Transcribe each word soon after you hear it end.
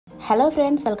Hello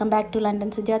friends, welcome back to London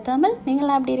Tamil.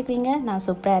 நீங்களா எப்படி இருக்கீங்க? நான்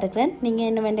சூப்பரா இருக்கேன். நீங்க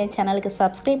இன்னும் இந்த சேனலுக்கு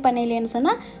சப்ஸ்கிரைப் பண்ணலைன்னு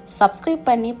சொன்னா சப்ஸ்கிரைப்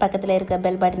பண்ணி பக்கத்துல இருக்கிற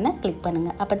பெல் பட்டனை கிளிக்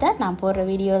பண்ணுங்க. அப்பதான் நான் போடுற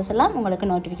வீடியோஸ் எல்லாம் உங்களுக்கு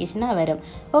நோட்டிஃபிகேஷனா வரும்.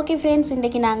 ஓகே फ्रेंड्स,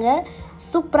 இன்னைக்கு நாங்க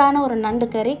சூப்பரான ஒரு நண்டு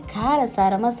கறி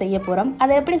காரசாரமா செய்ய போறோம்.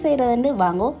 அதை எப்படி செய்யறதுன்னு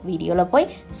வாங்கோ வீடியோல போய்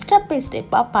ஸ்டெப் பை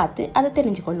ஸ்டெப்பா பார்த்து அதை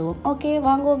தெரிஞ்சுக்கொள்வோம். ஓகே,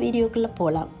 வாங்கோ வீடியோக்குள்ள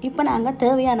போலாம். இப்போ நாங்க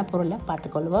தேவையான பொருளை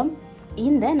பார்த்துக்கொள்வோம்.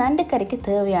 இந்த நண்டு கறிக்கு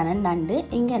தேவையான நண்டு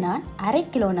இங்கே நான் 1/2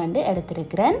 கிலோ நண்டு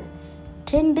எடுத்திருக்கிறேன்.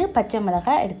 2 பச்சை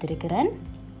மிளகாய் எடுத்திருக்கிறேன்.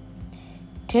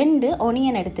 2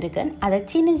 ஒனியன் எடுத்திருக்கிறேன். அதை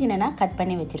சின்ன சின்னதாக கட்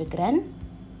பண்ணி வச்சிருக்கிறேன்.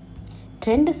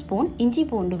 2 ஸ்பூன் இஞ்சி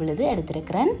பூண்டு விழுது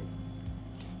எடுத்திருக்கிறேன்.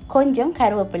 கொஞ்சம்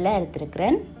கருவேப்பிலை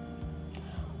எடுத்திருக்கிறேன்.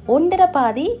 1.5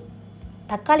 பாதி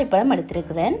தக்காளி பழம்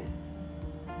எடுத்திருக்கிறேன்.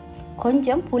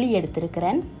 கொஞ்சம் புளி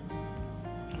எடுத்திருக்கிறேன்.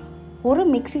 ஒரு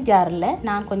மிக்ஸி ஜாரில்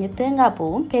நான் கொஞ்சம் தேங்காய்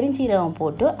பூவும் பெருஞ்சீரகம்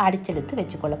போட்டு அடிச்செடுத்து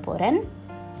வச்சுக்கொள்ள போகிறேன்.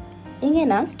 இங்கே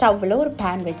நான் ஸ்டவ்வில் ஒரு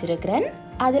பேன் வச்சுருக்கிறேன்.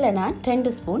 அதில் நான்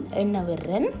 2 ஸ்பூன் எண்ணெய்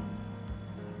விடுறேன்.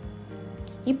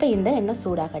 இப்போ இந்த எண்ணெய்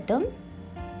சூடாகட்டும்.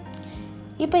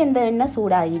 இப்போ இந்த எண்ணெய்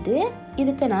சூடாகிட்டு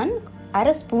இதுக்கு நான்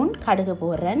 1/2 ஸ்பூன் கடுகு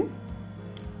போடுறேன்.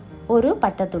 ஒரு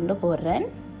பட்டை துண்டு போடுறேன்.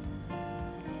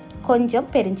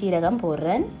 கொஞ்சம் பெருஞ்சீரகம்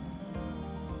போடுறேன்.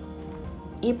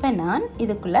 இப்போ நான்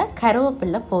இதுக்குள்ளே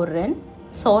கருவேப்பிலை போடுறேன்.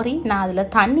 சாரி, நான்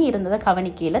அதில் தண்ணி இருந்ததை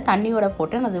கவனிக்கல, தண்ணியோட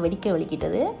போட்டு அது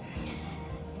வெடிக்கிட்டது.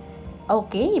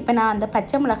 ஓகே, இப்போ நான் அந்த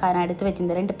பச்சை மிளகாய் நான் எடுத்து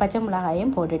வச்சிருந்த 2 பச்சை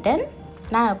மிளகாயும் போட்டுட்டேன்.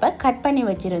 நான் இப்போ கட் பண்ணி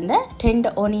வச்சுருந்த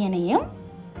 2 ஒனியனையும்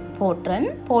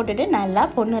போட்டுட்டு நல்லா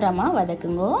பொன்னிறமாக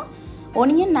வதக்குங்க.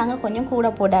 ஒனியன் நாங்கள் கொஞ்சம்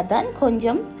கூட போட்டால் தான்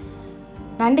கொஞ்சம்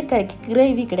நண்டு கறிக்கு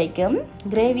கிரேவி கிடைக்கும்.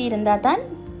 கிரேவி இருந்தால் தான்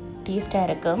டேஸ்ட்டாக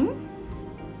இருக்கும்.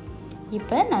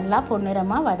 இப்போ நல்லா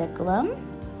பொன்னிறமாக வதக்குவோம்.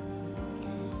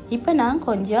 இப்போ நான்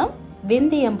கொஞ்சம்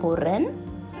வெந்தயம் போடுறேன்.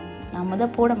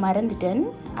 நான் போட மறந்துட்டேன்,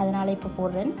 அதனால் இப்போ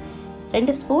போடுறேன்.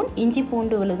 2 ஸ்பூன் இஞ்சி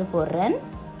பூண்டு விழுது போடுறேன்.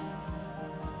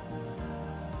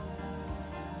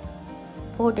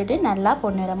 போட்டுட்டு நல்லா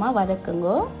பொன்னிறமாக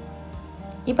வதக்குங்க.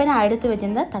 இப்போ நான் எடுத்து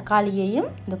வச்சிருந்த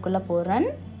தக்காளியையும் இதுக்குள்ளே போடுறேன்.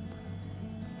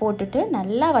 போட்டுட்டு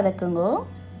நல்லா வதக்குங்க.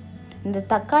 இந்த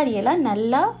தக்காளியெல்லாம்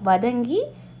நல்லா வதங்கி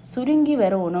சுருங்கி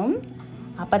வரணும்.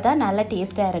 அப்போ தான் நல்லா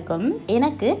டேஸ்ட்டாக இருக்கும்.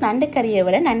 எனக்கு நண்டு கறியை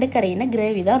விட நண்டு கறின்னு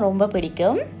கிரேவி தான் ரொம்ப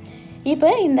பிடிக்கும். இப்போ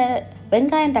இந்த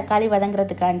வெங்காயம் தக்காளி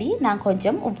வதங்குறதுக்காண்டி நான்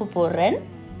கொஞ்சம் உப்பு போடுறேன்.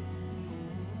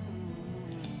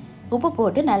 உப்பு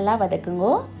போட்டு நல்லா வதக்குங்க.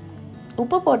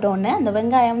 உப்பு போட்டோன்னே அந்த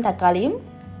வெங்காயம் தக்காளியும்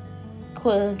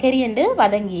கெரியண்டு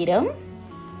வதங்கிடும்.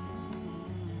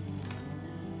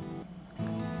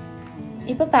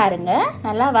 இப்போ பாருங்கள்,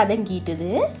 நல்லா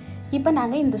வதங்கிட்டுது. இப்போ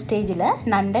நாங்கள் இந்த ஸ்டேஜில்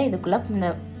நண்டை இதுக்குள்ளே இந்த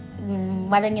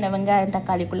வதங்கின வெங்காயம்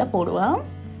தக்காளிக்குள்ளே போடுவோம்.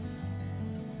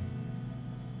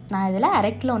 நான் இதில்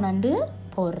 1/2 கிலோ நண்டு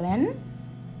போடுறேன்.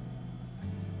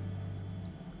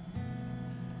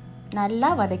 நல்லா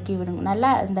வதக்கி விடுங்க. நல்லா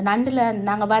இந்த நண்டில்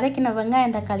நாங்கள் வதக்கின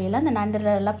வெங்காயம் தக்காளியெல்லாம் இந்த நண்டில்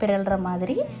எல்லாம் பிறல்ற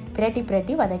மாதிரி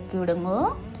பிரட்டி வதக்கி விடுங்க.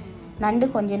 நண்டு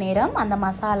கொஞ்ச நேரம் அந்த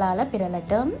மசாலாவில்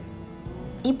பிறலட்டும்.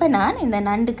 இப்போ நான் இந்த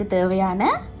நண்டுக்கு தேவையான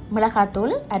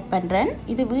மிளகாத்தூள் ஆட் பண்ணுறேன்.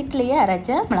 இது வீட்டிலையே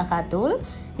அரைச்ச மிளகாத்தூள்.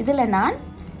 இதில் நான்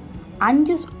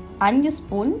 5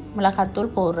 ஸ்பூன் மிளகாத்தூள்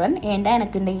போடுறேன். ஏன்டா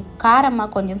எனக்கு இன்றைக்கி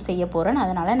காரமாக கொஞ்சம் செய்ய போகிறேன்,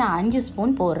 அதனால் நான் 5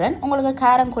 ஸ்பூன் போடுறேன். உங்களுக்கு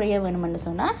காரம் குறைய வேணுமென்னு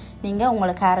சொன்னால் நீங்கள்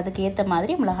உங்களுக்கு காரத்துக்கு ஏற்ற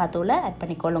மாதிரி மிளகாத்தூளை ஆட்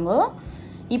பண்ணிக்கொள்ளுங்க.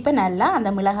 இப்போ நல்லா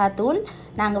அந்த மிளகாத்தூள்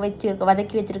நாங்கள்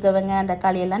வதக்கி வச்சுருக்கவங்க அந்த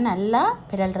தக்காளியெல்லாம் நல்லா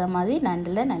பிறல்ற மாதிரி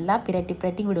நண்டில் நல்லா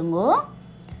பிரட்டி விடுங்க.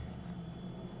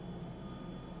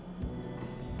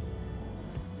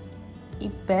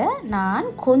 இப்போ நான்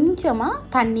கொஞ்சமாக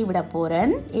தண்ணி விட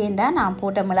போகிறேன். ஏண்டா நான்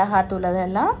போட்ட மிளகாத்தூள்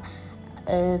அதெல்லாம்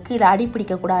கீழே அடி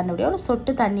பிடிக்கக்கூடாதுன்னு ஒரு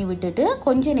சொட்டு தண்ணி விட்டுட்டு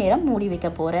கொஞ்ச நேரம் மூடி வைக்க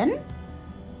போகிறேன்.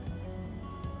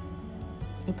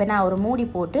 இப்போ நான் ஒரு மூடி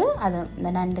போட்டு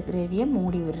இந்த நண்டு கிரேவியை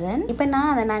மூடி விடுறேன். இப்போ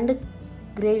நான் அந்த நண்டு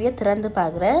கிரேவியை திறந்து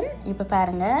பார்க்குறேன். இப்போ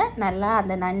பாருங்கள், நல்லா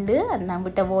அந்த நண்டு நான்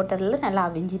விட்ட வாட்டரில் நல்லா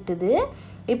அவிஞ்சிட்டுது.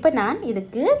 இப்போ நான்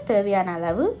இதுக்கு தேவையான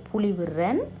அளவு புளி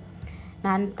விடுறேன்.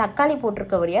 நான் தக்காளி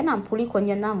போட்டிருக்கபடியாக நான் புளி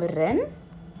கொஞ்சம் தான் விடுறேன்.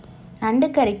 நண்டு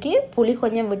கறிக்கு புளி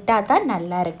கொஞ்சம் விட்டால் தான்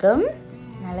நல்லா இருக்கும்,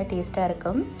 நல்லா டேஸ்ட்டாக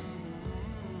இருக்கும்.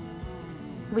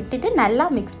 விட்டுட்டு நல்லா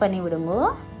மிக்ஸ் பண்ணி விடுங்க.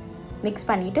 மிக்ஸ்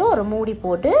பண்ணிவிட்டு ஒரு மூடி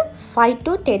போட்டு 5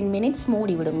 to 10 மினிட்ஸ்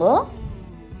மூடி விடுங்க.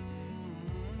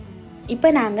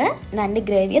 இப்போ நாங்கள் நண்டு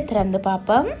கிரேவியை திறந்து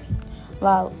பார்ப்போம்.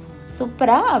 வா,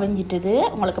 சூப்பராக அவிஞ்சிட்டுது.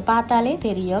 உங்களுக்கு பார்த்தாலே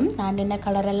தெரியும் நண்டு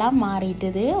கலரெல்லாம்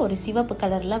மாறிட்டுது, ஒரு சிவப்பு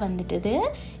கலரில் வந்துட்டுது.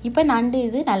 இப்போ நண்டு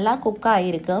இது நல்லா குக்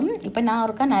ஆகிருக்கும். இப்போ நான்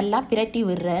ஒருக்கா நல்லா பிரட்டி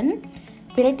விடுறேன்.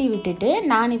 பிரட்டி விட்டுட்டு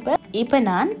நான் இப்போ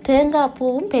நான் தேங்காய்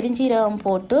பூவும் பெருஞ்சீரகம்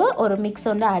போட்டு ஒரு மிக்ஸ்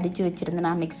ஒன்று அடித்து வச்சுருந்தேன்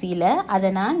நான் மிக்சியில்.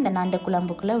 அதை நான் இந்த நண்டு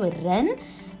குழம்புக்குள்ளே விடுறேன்.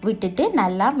 விட்டுட்டு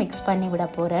நல்லா மிக்ஸ் பண்ணி விட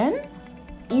போகிறேன்.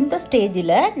 இந்த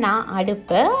ஸ்டேஜில் நான்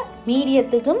அடுப்பை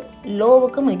மீடியத்துக்கும்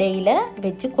லோவுக்கும் இடையில்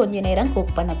வச்சு கொஞ்ச நேரம்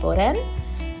குக் பண்ண போகிறேன்.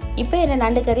 இப்போ என்ன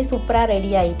நண்டு கறி சூப்பராக ரெடி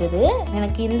ஆகிட்டுது.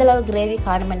 எனக்கு இந்தளவு கிரேவி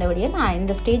காணுமெண்டபடியே நான்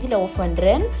இந்த ஸ்டேஜில் ஆஃப்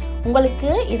பண்ணுறேன்.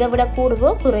 உங்களுக்கு இதை விட கூடவோ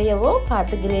குறையவோ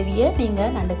பார்த்து கிரேவியை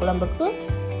நீங்கள் நண்டு குழம்புக்கு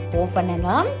ஆஃப்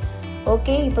பண்ணலாம்.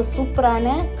 ஓகே, இப்போ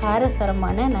சூப்பரான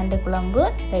காரசாரமான நண்டு குழம்பு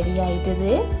ரெடி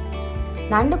ஆகிட்டுது.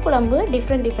 நண்டு குழம்பு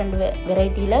டிஃப்ரெண்ட்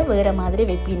வெரைட்டியில் வேறு மாதிரி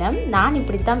வைப்பினம். நான்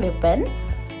இப்படித்தான் வைப்பேன்.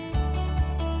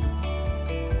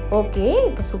 ஓகே,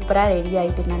 இப்போ சூப்பராக ரெடி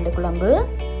ஆகிட்டு நண்டு குழம்பு.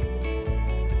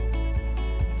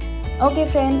 ஓகே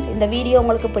ஃப்ரெண்ட்ஸ், இந்த வீடியோ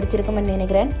உங்களுக்கு பிடிச்சிருக்குமென்னு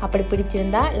நினைக்கிறேன். அப்படி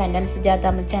பிடிச்சிருந்தா லண்டன் சுஜா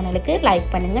தமிழ் சேனலுக்கு லைக்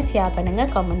பண்ணுங்கள், ஷேர் பண்ணுங்கள்,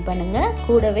 கமெண்ட் பண்ணுங்கள்.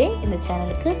 கூடவே இந்த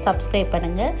சேனலுக்கு சப்ஸ்கிரைப்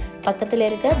பண்ணுங்கள். பக்கத்தில்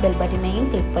இருக்க பெல் பட்டனையும்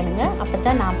கிளிக் பண்ணுங்கள். அப்போ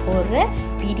தான் நான் போடுற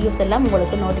வீடியோஸ் எல்லாம்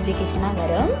உங்களுக்கு நோட்டிஃபிகேஷனாக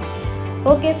வரும்.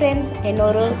 ஓகே ஃப்ரெண்ட்ஸ்,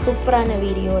 இன்னொரு சூப்பரான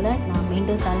வீடியோவில் நான்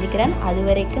மீண்டும் சந்திக்கிறேன். அது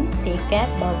வரைக்கும் டேக்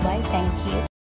கேர், பாய், தேங்க்யூ.